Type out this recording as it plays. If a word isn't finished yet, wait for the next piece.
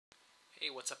Hey,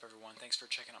 what's up everyone? Thanks for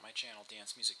checking out my channel,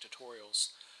 Dance Music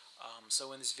Tutorials.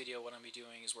 So in this video what I'm going to be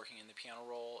doing is working in the piano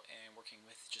roll and working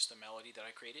with just a melody that I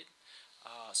created.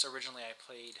 So originally I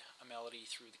played a melody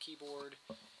through the keyboard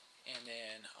and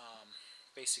then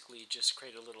basically just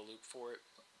created a little loop for it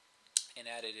and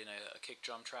added in a kick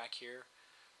drum track here.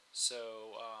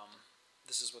 So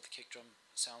this is what the kick drum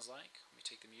sounds like. Let me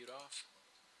take the mute off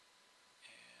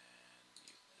and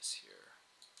mute this here.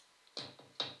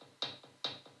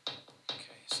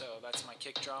 So that's my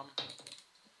kick drum,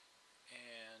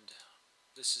 and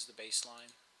this is the bass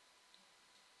line.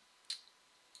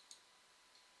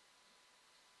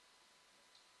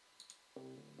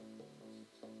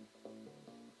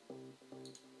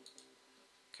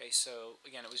 Okay, so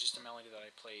again, it was just a melody that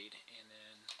I played and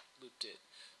then looped it.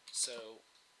 So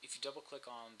if you double click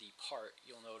on the part,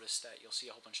 you'll notice that you'll see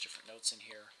a whole bunch of different notes in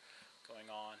here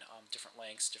going on, different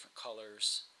lengths, different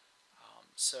colors.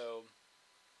 So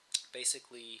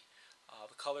basically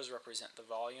the colors represent the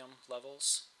volume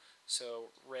levels.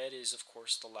 So red is of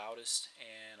course the loudest,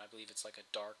 and I believe it's like a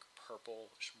dark purple.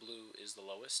 Blue is the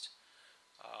lowest.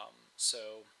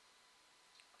 So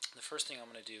the first thing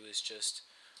I'm going to do is just,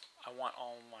 I want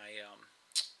all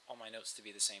my notes to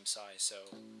be the same size, so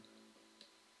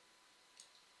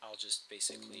I'll just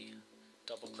basically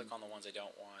double click on the ones I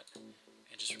don't want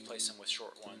and just replace them with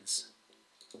short ones.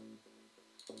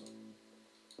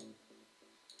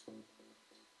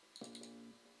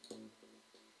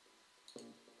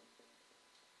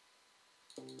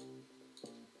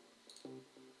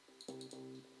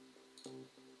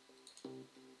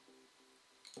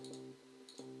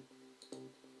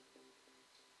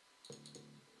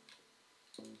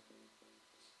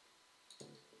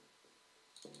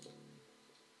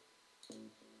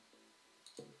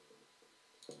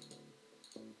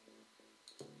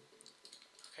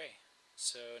 Okay,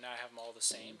 so now I have them all the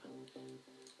same,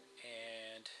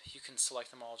 and you can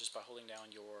select them all just by holding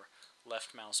down your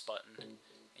left mouse button,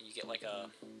 and you get like a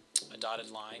dotted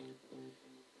line,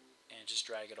 and just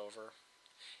drag it over.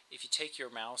 If you take your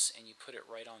mouse and you put it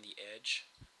right on the edge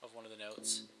of one of the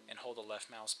notes and hold the left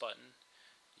mouse button,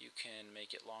 you can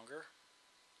make it longer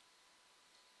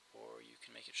or you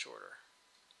can make it shorter.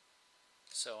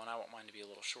 So, and I want mine to be a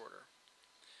little shorter.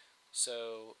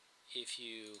 So if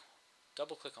you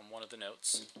double click on one of the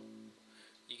notes,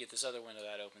 you get this other window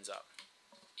that opens up.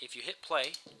 If you hit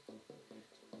play,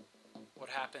 what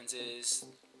happens is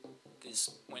this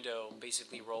window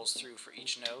basically rolls through for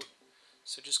each note.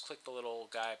 So just click the little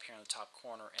guy up here in the top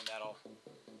corner and that'll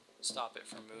stop it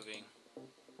from moving.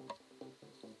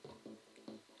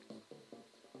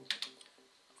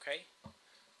 Okay,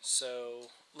 so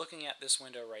looking at this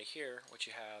window right here, which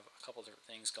you have a couple different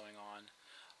things going on,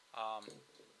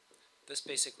 this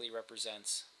basically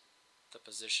represents the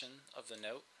position of the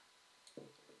note.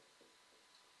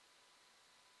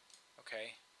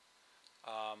 Okay,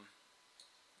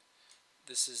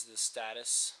 this is the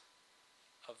status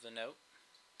of the note.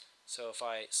 So if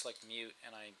I select mute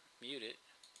and I mute it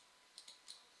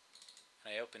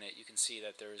and I open it, you can see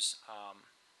that there's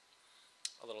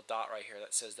a little dot right here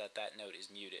that says that that note is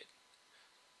muted.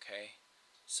 Okay,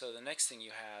 so the next thing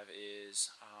you have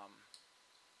is, let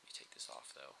me take this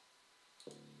off though,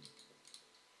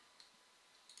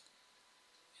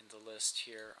 in the list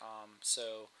here.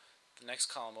 So the next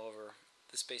column over,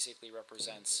 this basically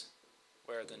represents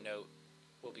where the note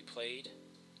will be played,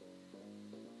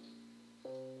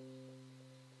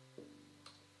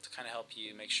 to kind of help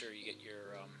you make sure you get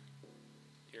your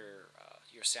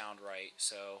sound right.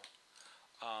 So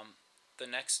the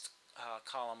next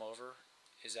column over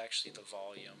is actually the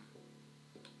volume.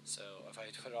 So if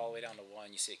I put it all the way down to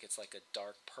 1, you see it gets like a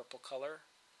dark purple color,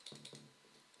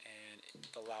 and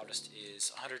the loudest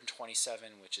is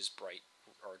 127, which is bright,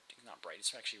 or not bright,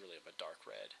 it's actually really a dark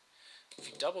red. If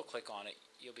you double click on it,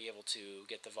 you'll be able to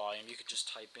get the volume. You could just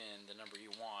type in the number you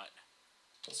want.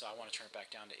 So I want to turn it back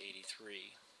down to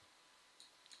 83.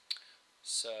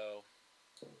 So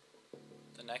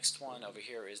the next one over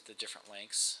here is the different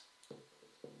lengths.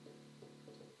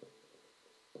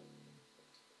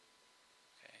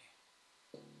 Okay,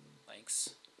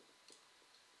 lengths,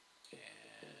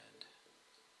 and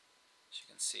as you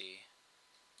can see,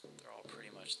 they're all pretty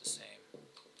much the same.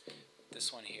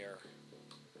 This one here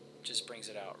just brings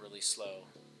it out really slow.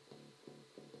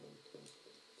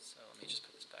 So let me just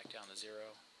put this back down to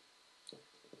 0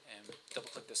 and double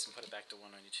click this and put it back to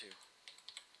 192.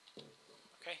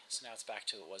 Okay, so now it's back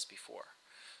to what it was before.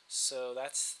 So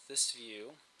that's this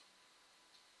view.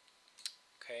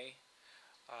 Okay,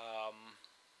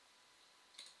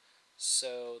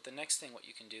 so the next thing what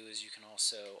you can do is you can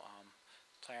also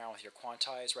play around with your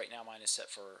quantize. Right now mine is set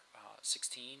for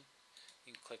 16.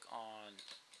 you can click on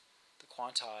the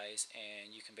quantize,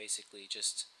 and you can basically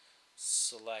just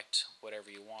select whatever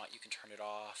you want. You can turn it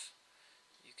off.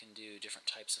 You can do different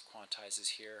types of quantizes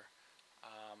here.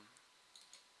 I'll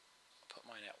put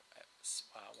mine at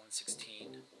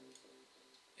 116.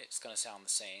 It's going to sound the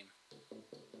same.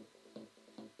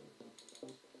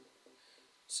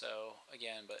 So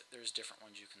again, but there's different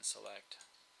ones you can select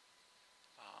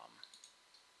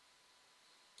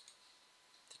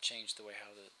to change the way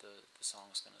how the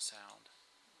song is going to sound.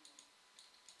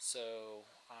 So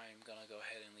I'm going to go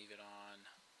ahead and leave it on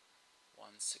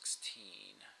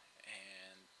 116,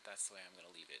 and that's the way I'm going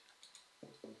to leave it.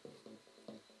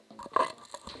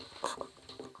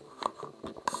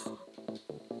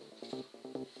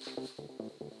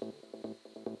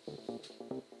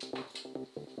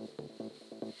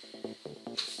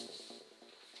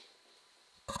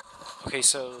 Okay,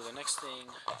 so the next thing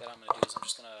that I'm going to do is I'm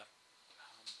just going to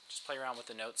just play around with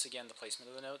the notes again, the placement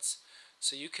of the notes.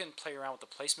 So you can play around with the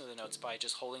placement of the notes by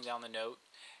just holding down the note,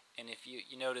 and if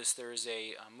you notice there's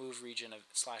a move region of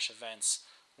 /events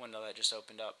window that just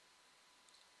opened up,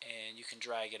 and you can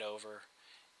drag it over,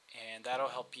 and that'll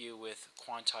help you with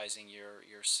quantizing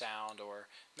your sound or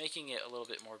making it a little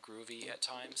bit more groovy at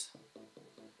times.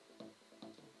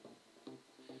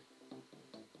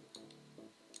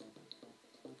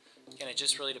 Again, it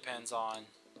just really depends on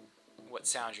what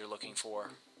sound you're looking for.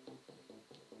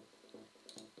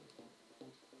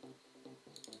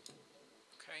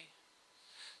 Okay.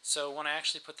 So when I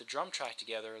actually put the drum track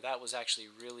together, that was actually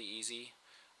really easy.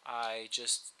 I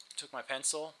just took my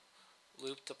pencil,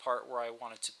 looped the part where I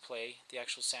wanted to play the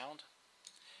actual sound,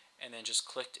 and then just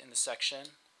clicked in the section,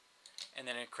 and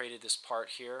then it created this part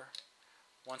here.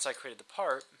 Once I created the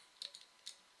part,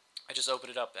 I just opened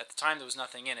it up. At the time there was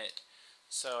nothing in it,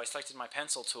 so I selected my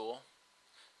pencil tool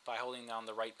by holding down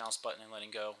the right mouse button and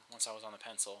letting go once I was on the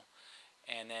pencil,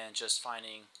 and then just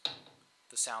finding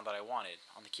the sound that I wanted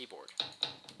on the keyboard.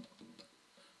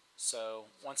 So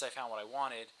once I found what I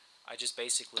wanted, I just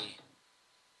basically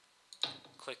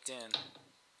clicked in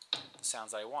the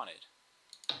sounds that I wanted.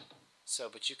 So,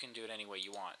 but you can do it any way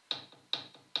you want.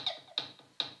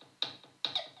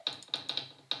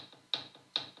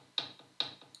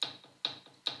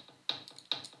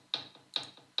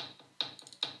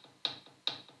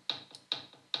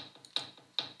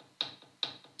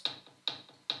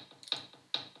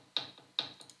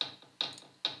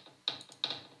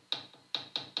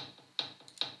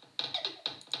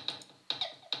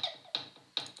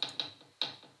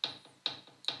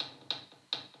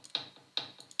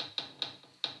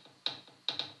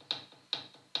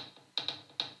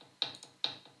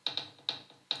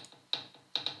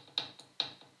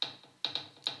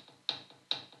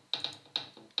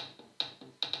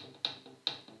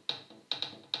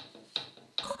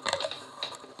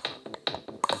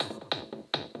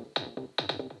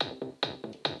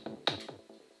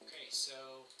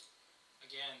 So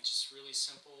again, just really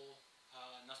simple,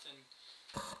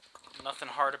 nothing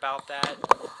hard about that.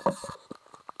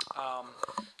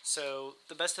 So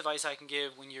the best advice I can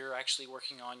give when you're actually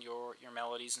working on your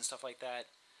melodies and stuff like that,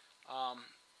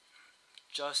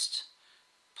 just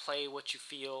play what you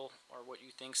feel or what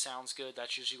you think sounds good.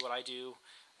 That's usually what I do,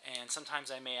 and sometimes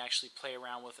I may actually play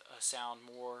around with a sound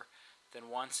more than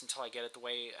once until I get it the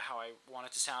way how I want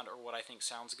it to sound or what I think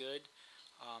sounds good.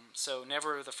 So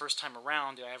never the first time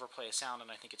around do I ever play a sound and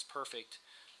I think it's perfect.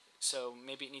 So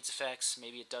maybe it needs effects,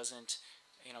 maybe it doesn't.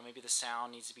 Maybe the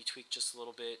sound needs to be tweaked just a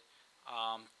little bit.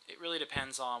 It really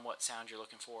depends on what sound you're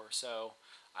looking for. So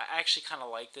I actually kind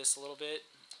of like this a little bit,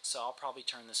 so I'll probably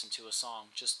turn this into a song.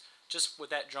 Just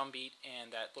with that drum beat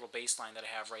and that little bass line that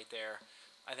I have right there,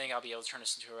 I think I'll be able to turn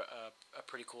this into a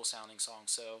pretty cool sounding song.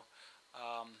 So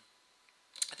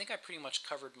I think I pretty much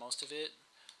covered most of it.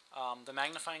 The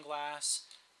magnifying glass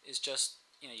is just,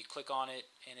 you click on it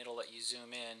and it'll let you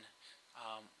zoom in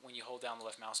when you hold down the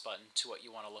left mouse button to what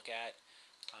you want to look at.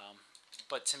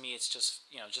 But to me it's just,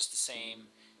 just the same.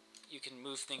 You can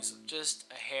move things just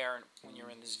a hair when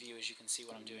you're in this view, as you can see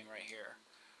what I'm doing right here.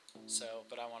 So,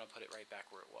 but I want to put it right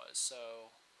back where it was. So,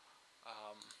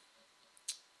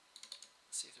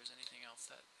 let's see if there's anything else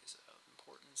that is of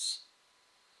importance.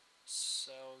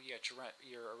 So you got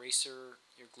your eraser,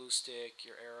 your glue stick,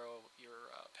 your arrow,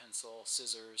 your pencil,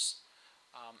 scissors.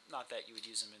 Not that you would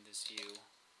use them in this view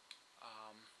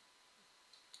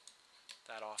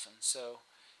that often. So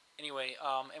anyway,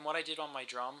 and what I did on my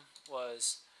drum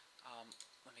was,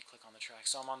 let me click on the track.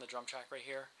 So I'm on the drum track right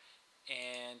here,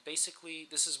 and basically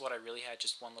this is what I really had,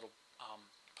 just one little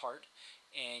part,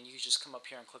 and you just come up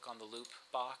here and click on the loop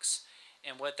box,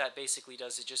 and what that basically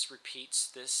does, it just repeats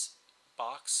this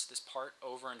box, this part,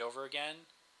 over and over again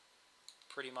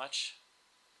pretty much.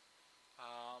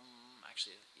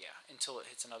 Actually, yeah, until it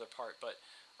hits another part. But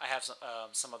I have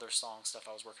some other song stuff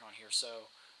I was working on here,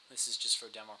 so this is just for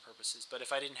demo purposes. But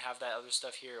if I didn't have that other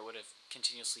stuff here, it would have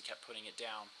continuously kept putting it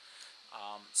down.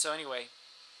 So anyway,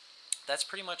 that's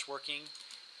pretty much working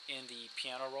in the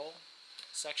piano roll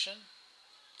section.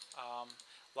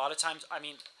 A lot of times, I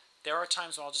mean, there are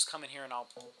times when I'll just come in here and I'll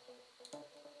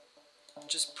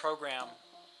just program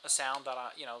a sound that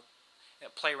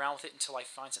play around with it until I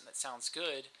find something that sounds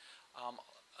good.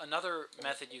 Another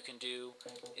method you can do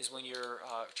is when you're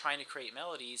trying to create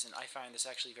melodies, and I find this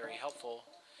actually very helpful,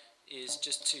 is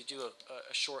just to do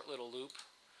a short little loop.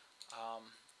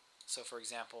 So for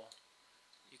example,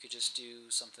 you could just do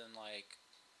something like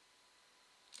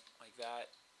that,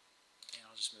 and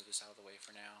I'll just move this out of the way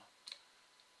for now,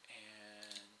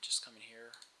 and just come in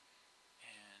here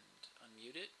and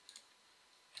unmute it,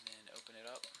 and then open it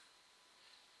up,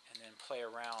 and then play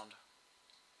around.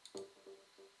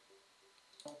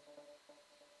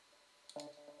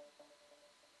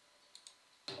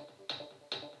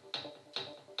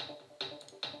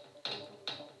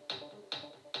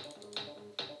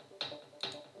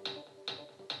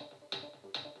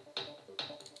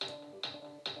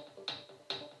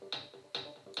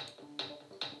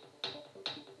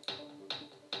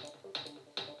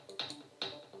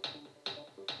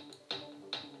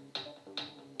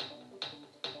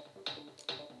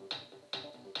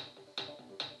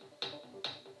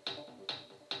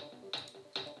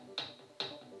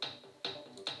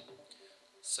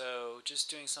 So just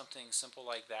doing something simple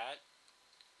like that,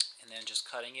 and then just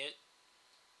cutting it.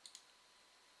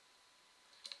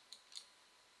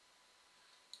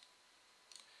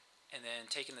 And then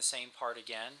taking the same part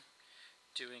again,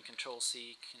 doing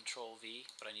Control-C, Control-V,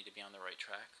 but I need to be on the right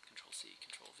track. Control-C,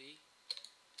 Control-V.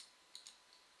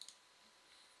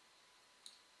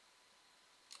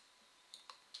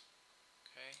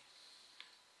 Okay.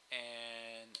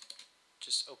 And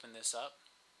just open this up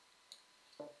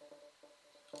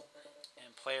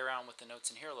and play around with the notes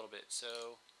in here a little bit.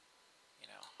 So,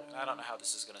 I don't know how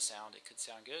this is going to sound. It could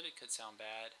sound good, it could sound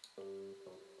bad,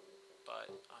 but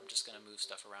I'm just going to move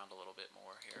stuff around a little bit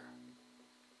more here.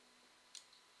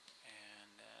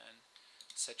 And then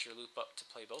set your loop up to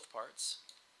play both parts,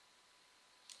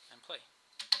 and play.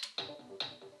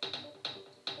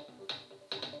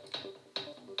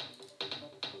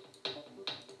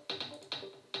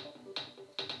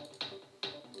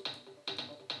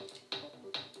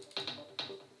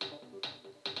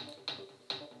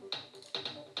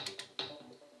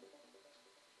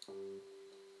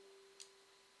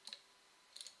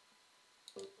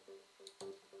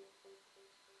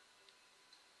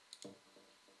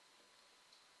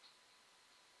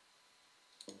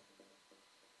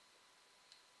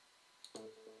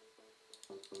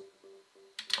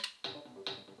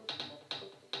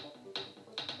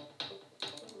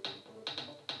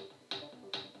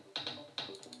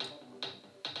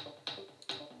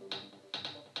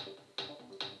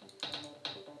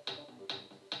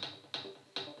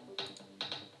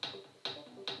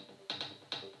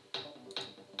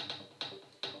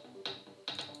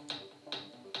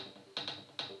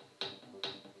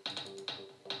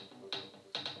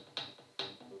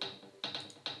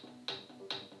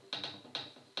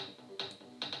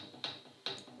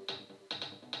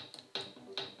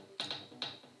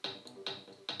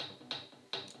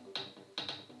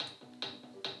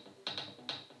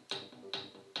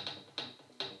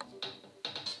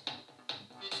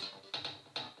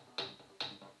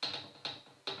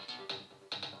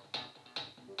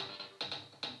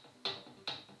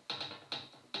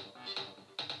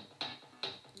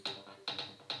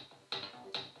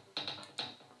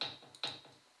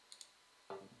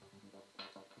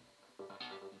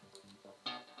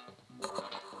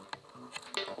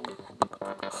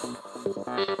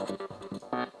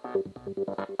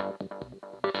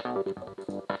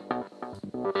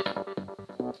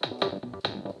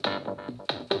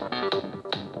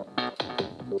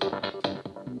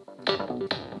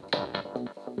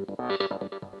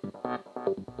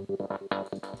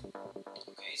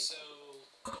 Okay, so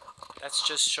that's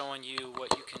just showing you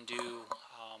what you can do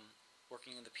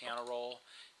working in the piano roll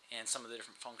and some of the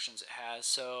different functions it has.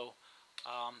 So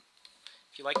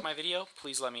if you like my video,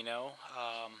 please let me know.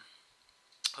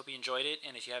 Hope you enjoyed it,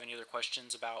 and if you have any other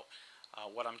questions about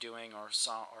what I'm doing or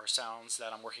sounds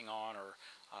that I'm working on, or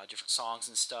different songs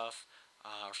and stuff,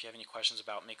 or if you have any questions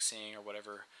about mixing or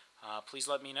whatever, please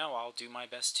let me know. I'll do my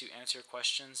best to answer your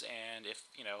questions, and if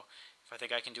I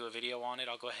think I can do a video on it,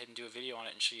 I'll go ahead and do a video on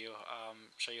it and show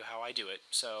you how I do it.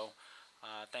 So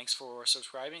thanks for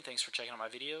subscribing, thanks for checking out my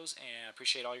videos, and I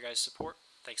appreciate all your guys' support.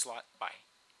 Thanks a lot. Bye.